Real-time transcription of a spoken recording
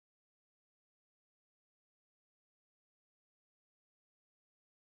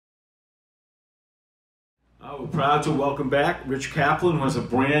We're proud to welcome back Rich Kaplan, who has a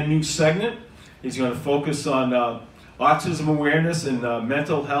brand new segment. He's going to focus on autism awareness and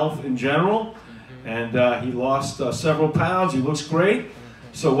mental health in general. And he lost several pounds. He looks great.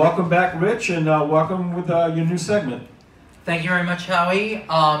 So welcome back, Rich, and welcome with your new segment. Thank you very much, Howie.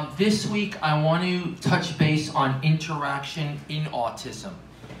 This week I want to touch base on interaction in autism.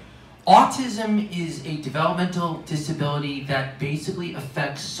 Autism is a developmental disability that basically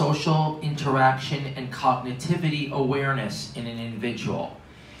affects social interaction and cognitivity awareness in an individual.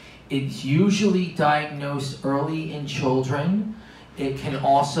 It's usually diagnosed early in children. It can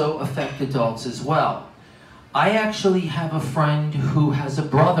also affect adults as well. I actually have a friend who has a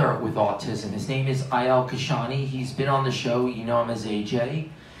brother with autism. His name is Ayel Kashani. He's been on the show. You know him as AJ.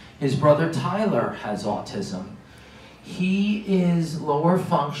 His brother Tyler has autism. He is lower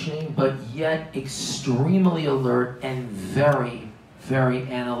functioning, but yet extremely alert and very, very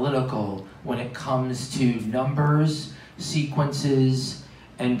analytical when it comes to numbers, sequences,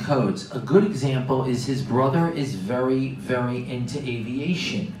 and codes. A good example is his brother is very, very into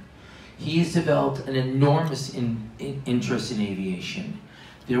aviation. He has developed an enormous interest in aviation.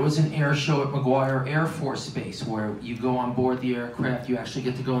 There was an air show at McGuire Air Force Base where you go on board the aircraft, you actually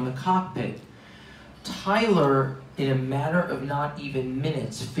get to go in the cockpit. Tyler, in a matter of not even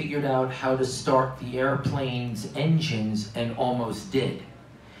minutes, figured out how to start the airplane's engines and almost did.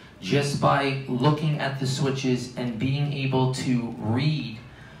 Just by looking at the switches and being able to read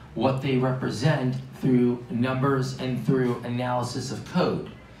what they represent through numbers and through analysis of code.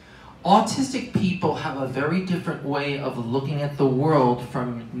 Autistic people have a very different way of looking at the world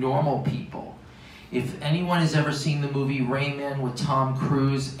from normal people. If anyone has ever seen the movie Rain Man with Tom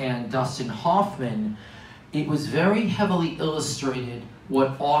Cruise and Dustin Hoffman, it was very heavily illustrated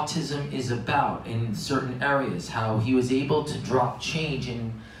what autism is about in certain areas, how he was able to drop change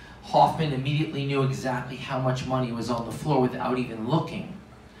and Hoffman immediately knew exactly how much money was on the floor without even looking.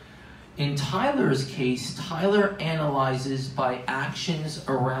 In Tyler's case, Tyler analyzes by actions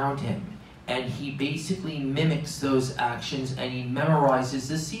around him, and he basically mimics those actions and he memorizes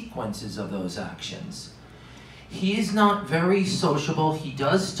the sequences of those actions. He is not very sociable. He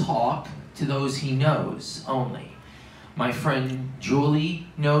does talk to those he knows only. My friend Julie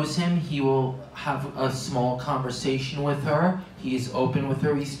knows him. He will have a small conversation with her. He is open with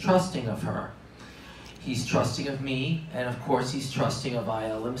her. He's trusting of her. He's trusting of me, and of course he's trusting of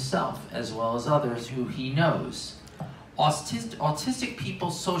Ayel himself, as well as others who he knows. Autistic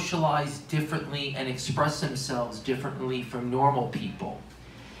people socialize differently and express themselves differently from normal people.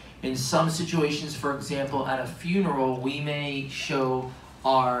 In some situations, for example, at a funeral, we may show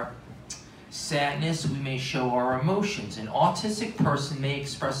our sadness, we may show our emotions. An autistic person may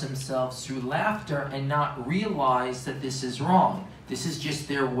express themselves through laughter and not realize that this is wrong. This is just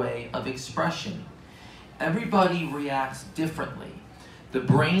their way of expression. Everybody reacts differently. The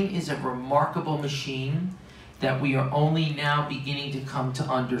brain is a remarkable machine that we are only now beginning to come to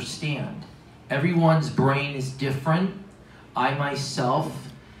understand. Everyone's brain is different. I myself,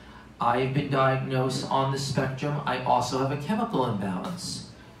 I've been diagnosed on the spectrum. I also have a chemical imbalance.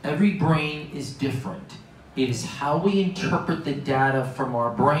 Every brain is different. It is how we interpret the data from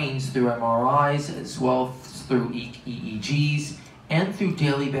our brains through MRIs, as well as through EEGs, and through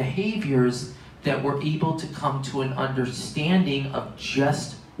daily behaviors that we're able to come to an understanding of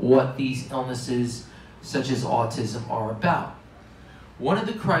just what these illnesses, such as autism, are about. One of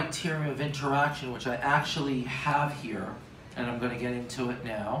the criteria of interaction, which I actually have here, and I'm going to get into it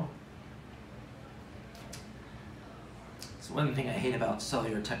now. It's one thing I hate about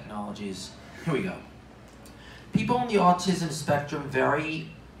cellular technologies. Here we go. People on the autism spectrum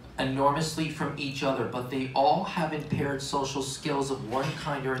vary enormously from each other, but they all have impaired social skills of one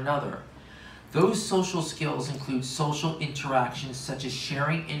kind or another. Those social skills include social interactions such as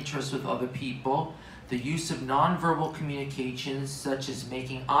sharing interests with other people, the use of nonverbal communications such as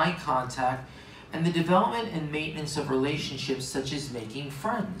making eye contact, and the development and maintenance of relationships such as making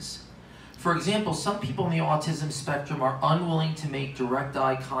friends. For example, some people in the autism spectrum are unwilling to make direct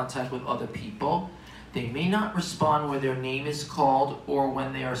eye contact with other people. They may not respond when their name is called or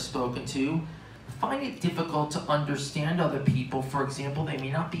when they are spoken to, find it difficult to understand other people. For example, they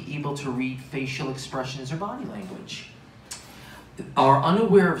may not be able to read facial expressions or body language. Are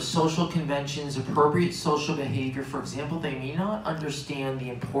unaware of social conventions, appropriate social behavior. For example, they may not understand the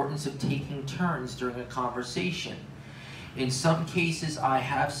importance of taking turns during a conversation. In some cases, I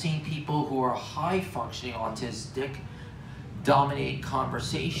have seen people who are high-functioning autistic dominate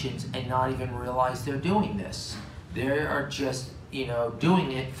conversations and not even realize they're doing this. They are just,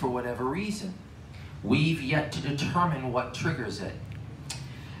 doing it for whatever reason. We've yet to determine what triggers it.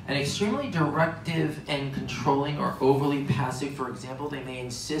 And extremely directive and controlling or overly passive, for example, they may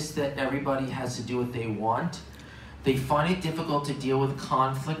insist that everybody has to do what they want. They find it difficult to deal with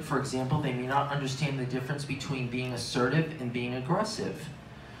conflict. For example, they may not understand the difference between being assertive and being aggressive.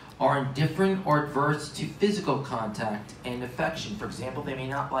 Are indifferent or adverse to physical contact and affection. For example, they may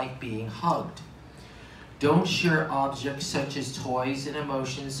not like being hugged. Don't share objects such as toys and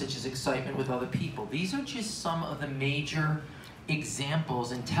emotions such as excitement with other people. These are just some of the major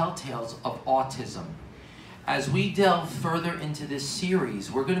examples and telltales of autism. As we delve further into this series,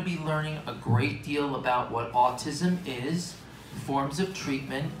 we're going to be learning a great deal about what autism is, forms of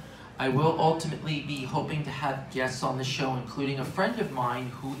treatment. I will ultimately be hoping to have guests on the show, including a friend of mine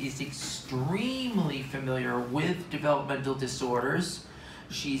who is extremely familiar with developmental disorders.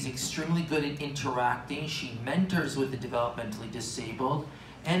 She's extremely good at interacting. She mentors with the developmentally disabled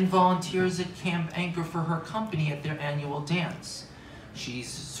and volunteers at Camp Anchor for her company at their annual dance. She's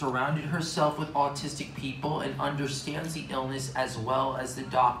surrounded herself with autistic people and understands the illness as well as the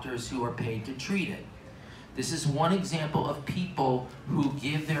doctors who are paid to treat it. This is one example of people who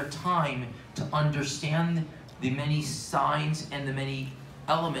give their time to understand the many signs and the many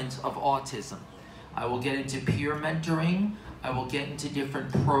elements of autism. I will get into peer mentoring. I will get into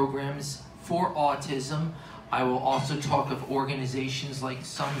different programs for autism. I will also talk of organizations like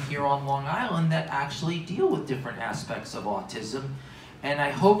some here on Long Island that actually deal with different aspects of autism. And I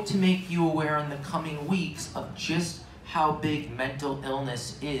hope to make you aware in the coming weeks of just how big mental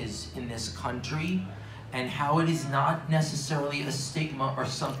illness is in this country and how it is not necessarily a stigma or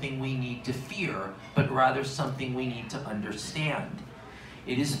something we need to fear, but rather something we need to understand.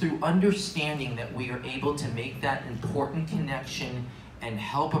 It is through understanding that we are able to make that important connection and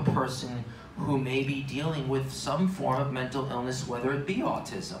help a person who may be dealing with some form of mental illness, whether it be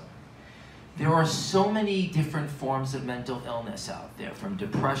autism. There are so many different forms of mental illness out there, from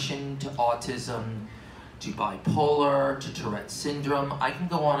depression to autism to bipolar to Tourette syndrome. I can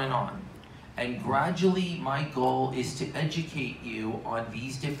go on and on. And gradually, my goal is to educate you on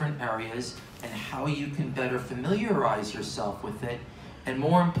these different areas and how you can better familiarize yourself with it, and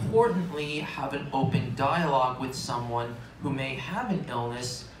more importantly, have an open dialogue with someone who may have an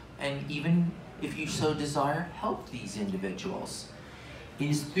illness, and even, if you so desire, help these individuals. It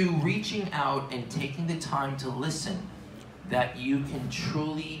is through reaching out and taking the time to listen that you can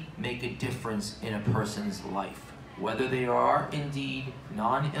truly make a difference in a person's life, whether they are indeed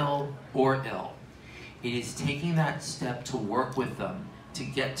non-ill or ill. It is taking that step to work with them, to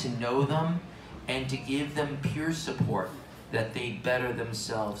get to know them, and to give them peer support that they better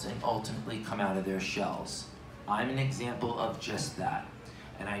themselves and ultimately come out of their shells. I'm an example of just that,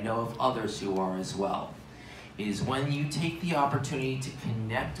 and I know of others who are as well. It is when you take the opportunity to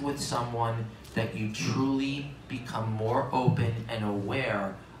connect with someone that you truly become more open and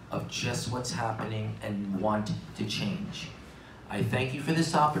aware of just what's happening and want to change. I thank you for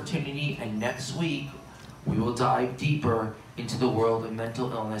this opportunity, and next week we will dive deeper into the world of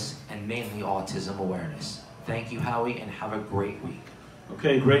mental illness and mainly autism awareness. Thank you, Howie, and have a great week.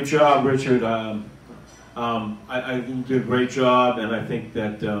 Okay, great job, Richard. I think you did a great job, and I think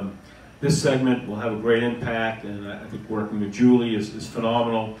that this segment will have a great impact, and I think working with Julie is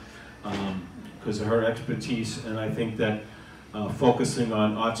phenomenal because of her expertise, and I think that focusing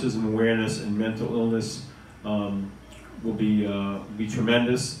on autism awareness and mental illness will be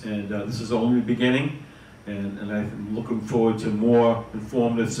tremendous, and this is only the beginning, and I'm looking forward to more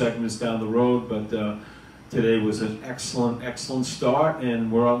informative segments down the road, but today was an excellent start, and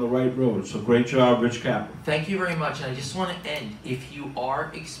we're on the right road. So great job, Rich Kaplan. Thank you very much. And I just want to end. If you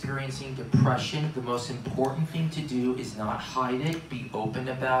are experiencing depression, the most important thing to do is not hide it, be open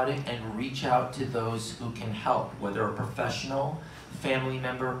about it, and reach out to those who can help, whether a professional, family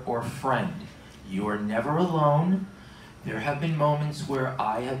member, or friend. You are never alone. There have been moments where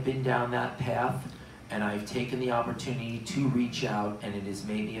I have been down that path, and I've taken the opportunity to reach out, and it has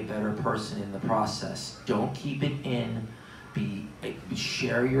made me a better person in the process. Don't keep it in.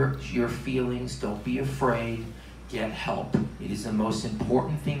 Share your feelings. Don't be afraid. Get help. It is the most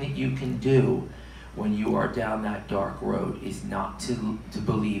important thing that you can do when you are down that dark road, is not to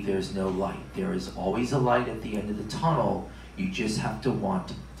believe there's no light. There is always a light at the end of the tunnel. You just have to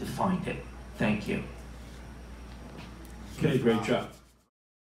want to find it. Thank you. Okay, great job.